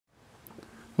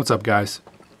What's up, guys?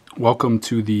 Welcome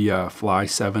to the Fly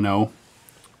 7.0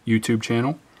 YouTube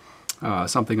channel.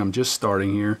 Something I'm just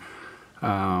starting here.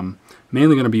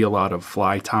 Mainly going to be a lot of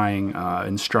fly tying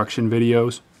instruction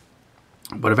videos,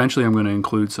 but eventually I'm going to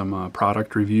include some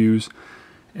product reviews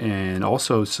and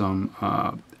also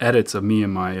some edits of me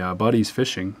and my buddies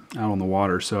fishing out on the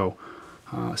water. So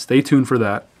stay tuned for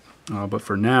that. But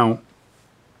for now,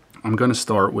 I'm going to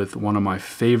start with one of my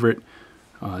favorite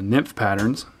nymph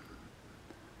patterns.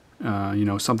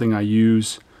 Something I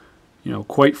use,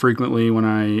 quite frequently when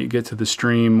I get to the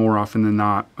stream. More often than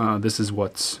not, this is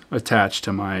what's attached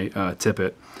to my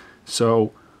tippet.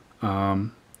 So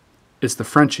it's the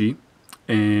Frenchie,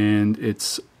 and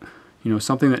it's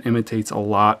something that imitates a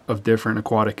lot of different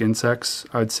aquatic insects.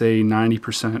 I'd say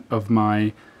 90% of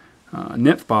my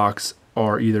nymph box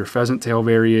are either pheasant tail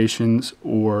variations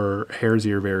or hare's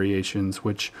ear variations,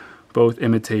 which both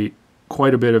imitate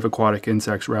quite a bit of aquatic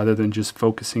insects rather than just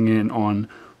focusing in on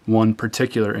one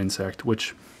particular insect,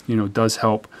 which does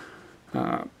help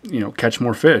catch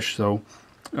more fish. So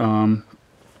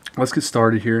let's get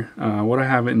started here. What I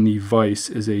have in the vise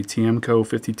is a Tiemco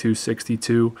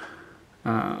 5262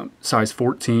 size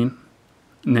 14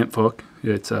 nymph hook.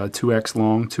 It's a 2x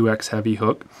long, 2x heavy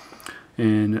hook,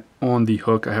 and on the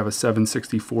hook I have a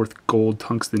 7/64 gold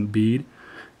tungsten bead.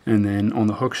 And then on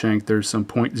the hook shank there's some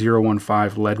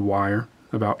 .015 lead wire,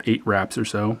 about 8 wraps or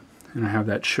so. And I have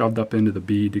that shoved up into the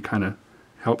bead to kind of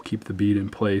help keep the bead in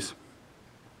place.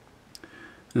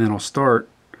 And then I'll start,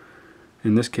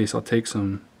 in this case I'll take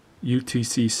some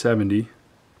UTC 70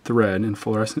 thread in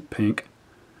fluorescent pink,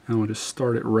 and I'll just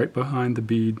start it right behind the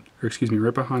bead, or excuse me,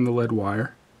 right behind the lead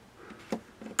wire.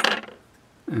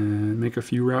 And make a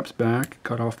few wraps back,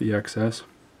 cut off the excess.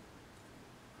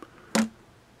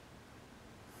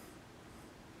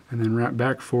 And then wrap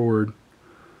back forward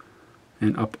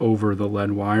and up over the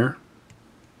lead wire,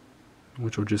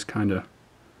 which will just kind of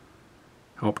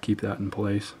help keep that in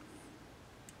place.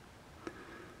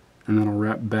 And then I'll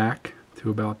wrap back to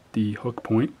about the hook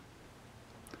point.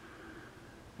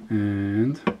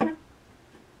 And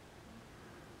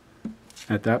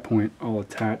at that point I'll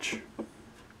attach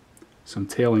some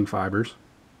tailing fibers,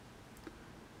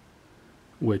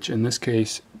 which in this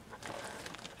case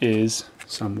is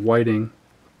some whiting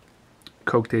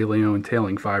Coke de Leon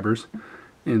tailing fibers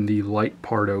in the light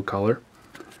Pardo color.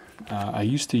 I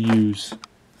used to use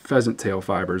pheasant tail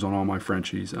fibers on all my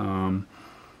Frenchies,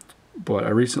 but I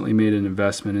recently made an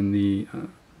investment in the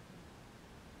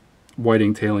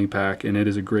whiting tailing pack, and it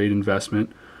is a great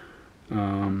investment.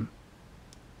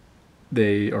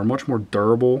 They are much more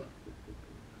durable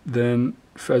than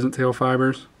pheasant tail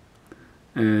fibers,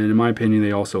 and in my opinion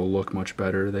they also look much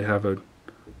better. They have an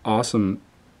awesome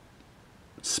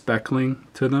speckling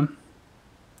to them,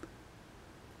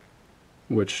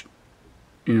 which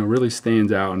really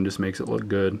stands out and just makes it look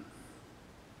good.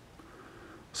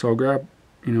 So I'll grab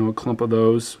a clump of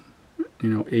those,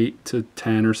 8 to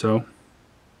 10 or so,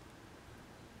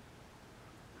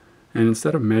 and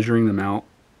instead of measuring them out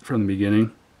from the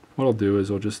beginning, what I'll do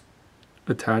is I'll just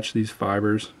attach these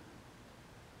fibers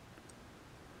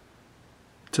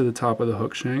to the top of the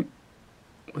hook shank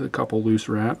with a couple loose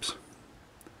wraps.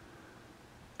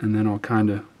 And then I'll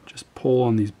kind of just pull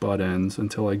on these butt ends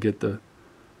until I get the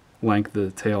length of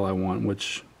the tail I want,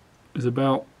 which is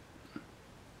about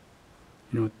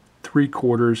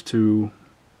 3/4 to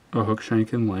a hook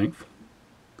shank in length.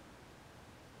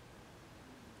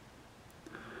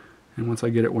 And once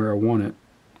I get it where I want it,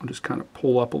 I'll just kind of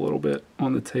pull up a little bit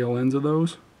on the tail ends of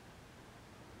those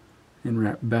and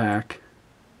wrap back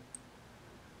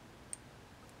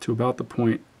to about the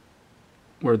point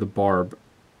where the barb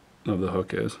of the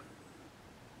hook is.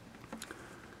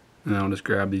 And I'll just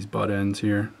grab these butt ends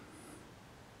here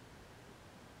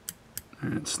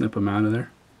and snip them out of there.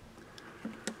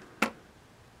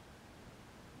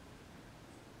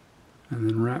 And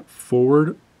then wrap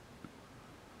forward.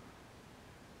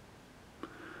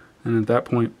 And at that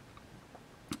point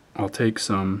I'll take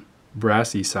some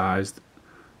brassy sized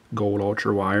gold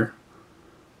ultra wire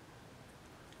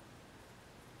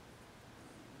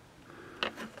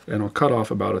and I'll cut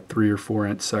off about a 3 or 4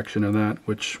 inch section of that,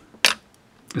 which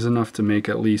is enough to make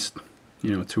at least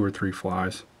 2 or 3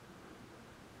 flies.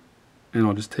 And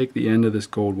I'll just take the end of this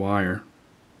gold wire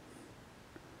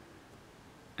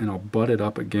and I'll butt it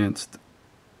up against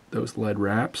those lead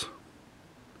wraps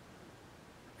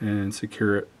and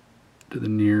secure it to the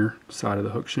near side of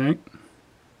the hook shank.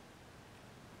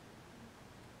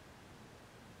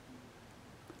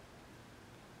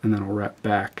 And then I'll wrap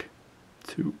back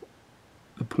to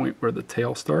the point where the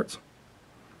tail starts.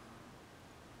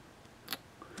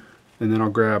 And then I'll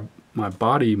grab my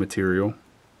body material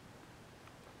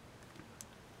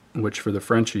which for the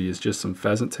Frenchie is just some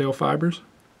pheasant tail fibers.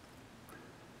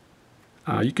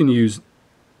 You can use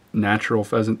natural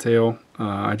pheasant tail.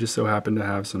 I just so happen to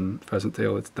have some pheasant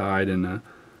tail that's dyed in a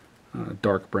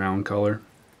dark brown color.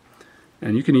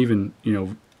 And you can even,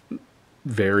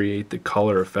 variate the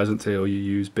color of pheasant tail you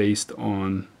use based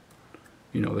on,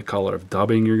 the color of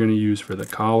dubbing you're going to use for the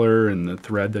collar and the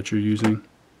thread that you're using.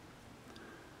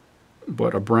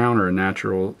 But a brown or a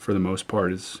natural, for the most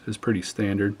part, is pretty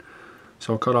standard.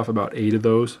 So I'll cut off about 8 of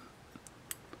those,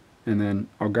 and then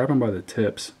I'll grab them by the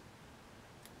tips,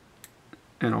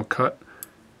 and I'll cut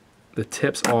the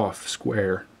tips off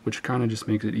square, which kind of just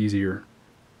makes it easier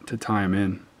to tie them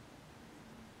in.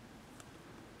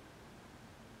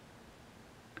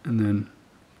 And then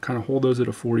kind of hold those at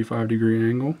a 45-degree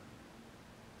angle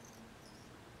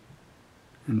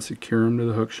and secure them to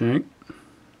the hook shank.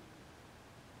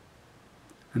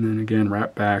 And then again,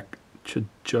 wrap back to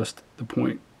just the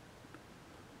point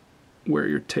where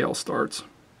your tail starts.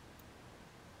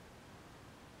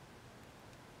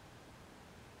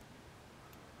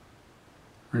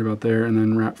 Right about there, and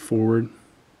then wrap forward.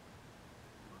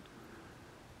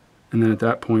 And then at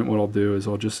that point, what I'll do is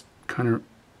I'll just kind of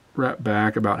wrap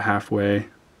back about halfway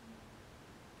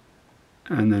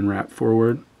and then wrap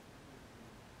forward.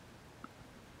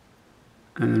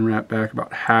 And then wrap back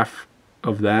about half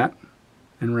of that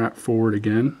and wrap forward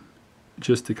again,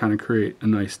 just to kind of create a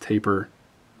nice taper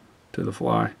to the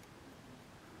fly.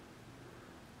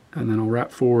 And then I'll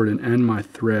wrap forward and end my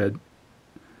thread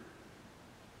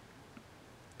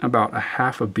about a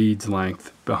half a bead's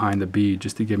length behind the bead,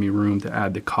 just to give me room to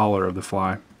add the collar of the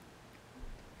fly.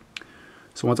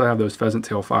 So once I have those pheasant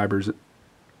tail fibers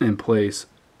in place,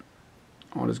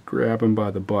 I'll just grab them by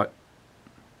the butt,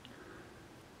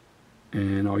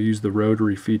 and I'll use the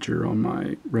rotary feature on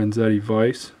my Renzetti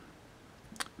vise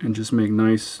and just make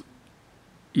nice,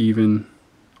 even,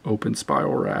 open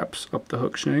spiral wraps up the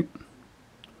hook shank.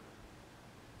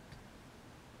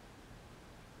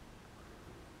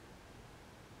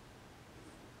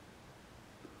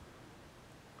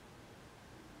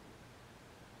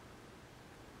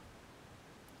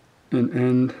 And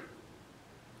end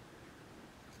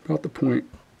about the point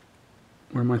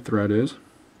where my thread is,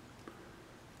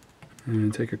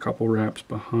 and take a couple wraps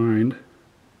behind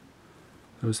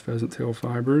those pheasant tail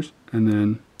fibers, and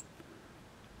then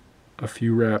a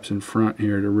few wraps in front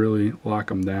here to really lock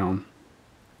them down.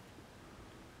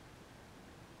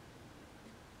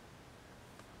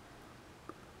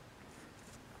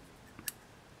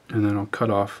 And then I'll cut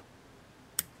off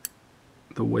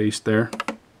the waist there.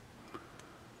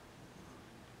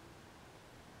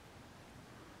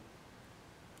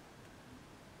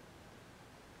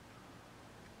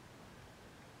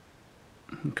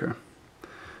 Okay, and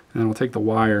then I'll take the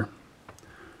wire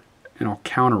and I'll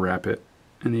counter wrap it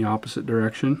in the opposite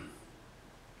direction,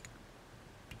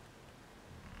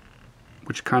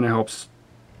 which kind of helps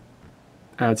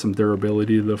add some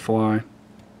durability to the fly,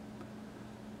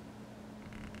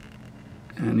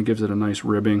 and it gives it a nice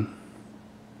ribbing.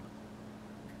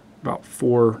 About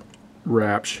 4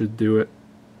 wraps should do it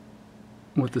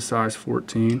with the size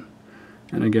 14.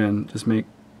 And again, just make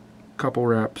a couple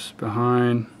wraps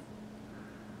behind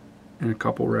and a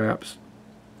couple wraps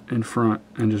in front,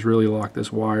 and just really lock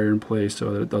this wire in place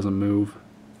so that it doesn't move.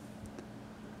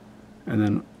 And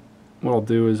then what I'll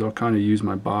do is I'll kind of use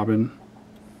my bobbin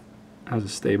as a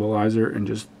stabilizer and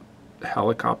just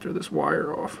helicopter this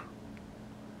wire off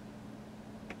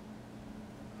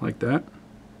like that.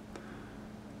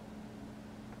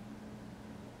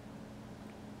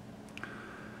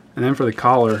 And then for the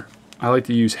collar, I like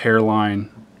to use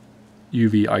Hairline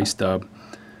UV ice dub.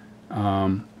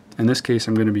 In this case,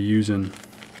 I'm going to be using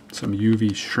some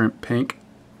UV shrimp pink,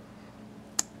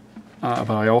 but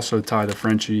I also tie the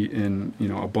Frenchie in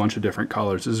a bunch of different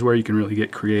colors. This is where you can really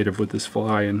get creative with this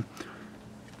fly and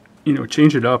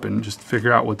change it up and just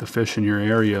figure out what the fish in your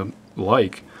area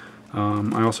like.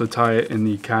 I also tie it in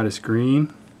the caddis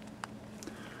green.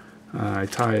 I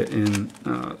tie it in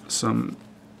some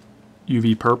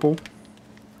UV purple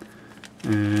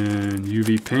and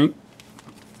UV pink.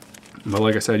 But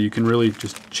like I said, you can really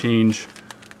just change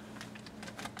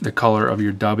the color of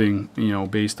your dubbing,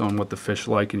 based on what the fish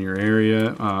like in your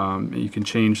area. You can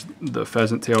change the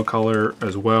pheasant tail color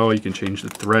as well. You can change the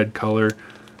thread color,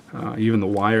 even the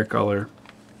wire color.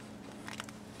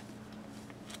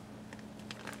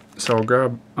 So I'll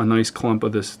grab a nice clump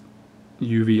of this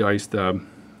UV ice dub,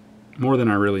 more than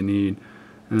I really need,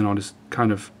 and then I'll just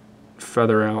kind of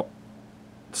feather out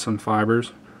some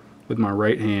fibers with my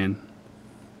right hand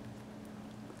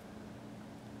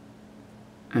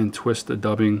and twist the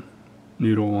dubbing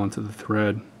noodle onto the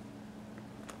thread.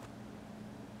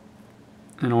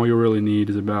 And all you really need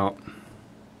is about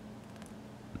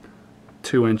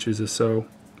 2 inches or so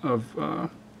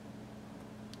of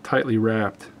tightly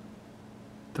wrapped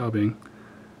dubbing.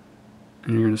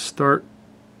 And you're going to start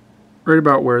right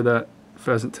about where that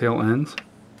pheasant tail ends.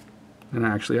 And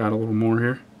actually add a little more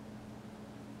here.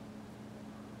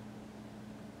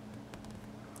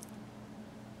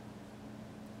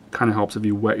 Kind of helps if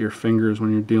you wet your fingers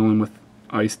when you're dealing with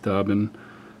ice dub and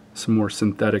some more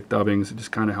synthetic dubbings. It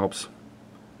just kind of helps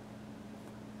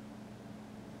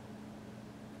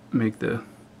make the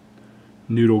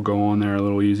noodle go on there a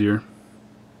little easier.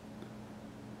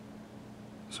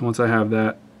 So once I have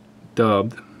that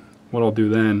dubbed, what I'll do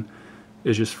then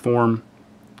is just form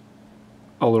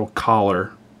a little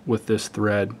collar with this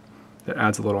thread that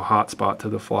adds a little hot spot to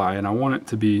the fly, and I want it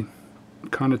to be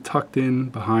kind of tucked in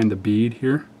behind the bead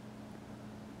here.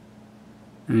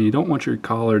 And you don't want your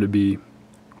collar to be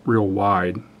real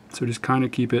wide, so just kind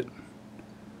of keep it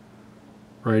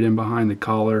right in behind the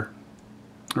collar,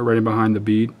 or right in behind the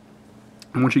bead.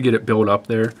 And once you get it built up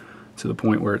there to the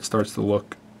point where it starts to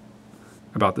look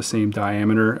about the same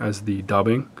diameter as the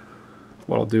dubbing,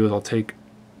 what I'll do is I'll take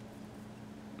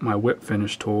my whip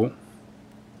finish tool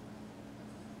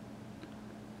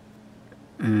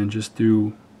and just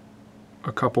do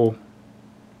a couple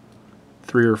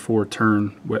 3 or 4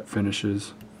 turn whip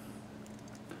finishes.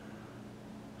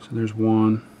 So there's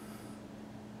 1,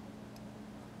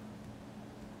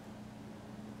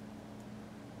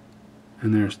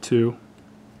 and there's 2,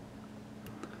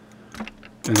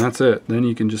 and that's it. Then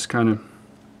you can just kind of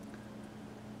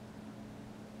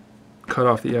cut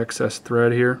off the excess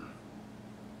thread here,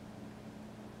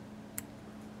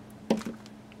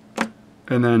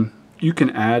 and then you can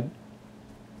add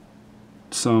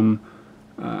some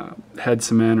head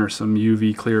cement or some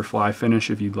UV clear fly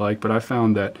finish if you'd like, but I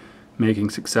found that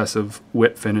making successive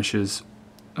whip finishes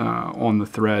on the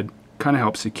thread kind of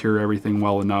helps secure everything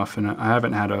well enough, and I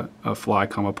haven't had a fly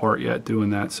come apart yet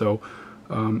doing that. So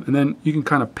and then you can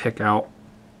kind of pick out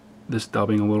this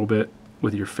dubbing a little bit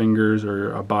with your fingers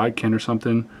or a bodkin or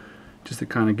something, just to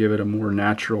kind of give it a more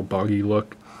natural buggy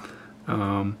look.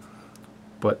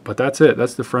 But that's it.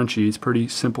 That's the Frenchie. It's pretty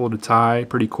simple to tie,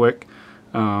 pretty quick,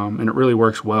 and it really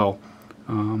works well.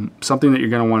 Something that you're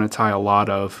going to want to tie a lot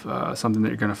of, something that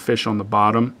you're going to fish on the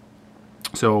bottom.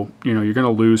 So you're going to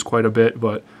lose quite a bit,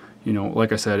 but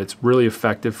like I said, it's really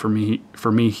effective for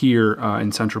me here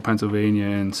in central Pennsylvania,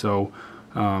 and so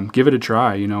give it a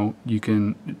try. You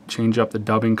can change up the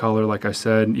dubbing color, like I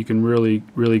said. You can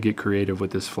really get creative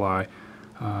with this fly.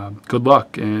 Good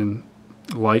luck, and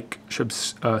like,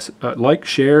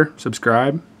 share,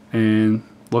 subscribe, and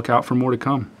look out for more to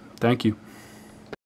come. Thank you.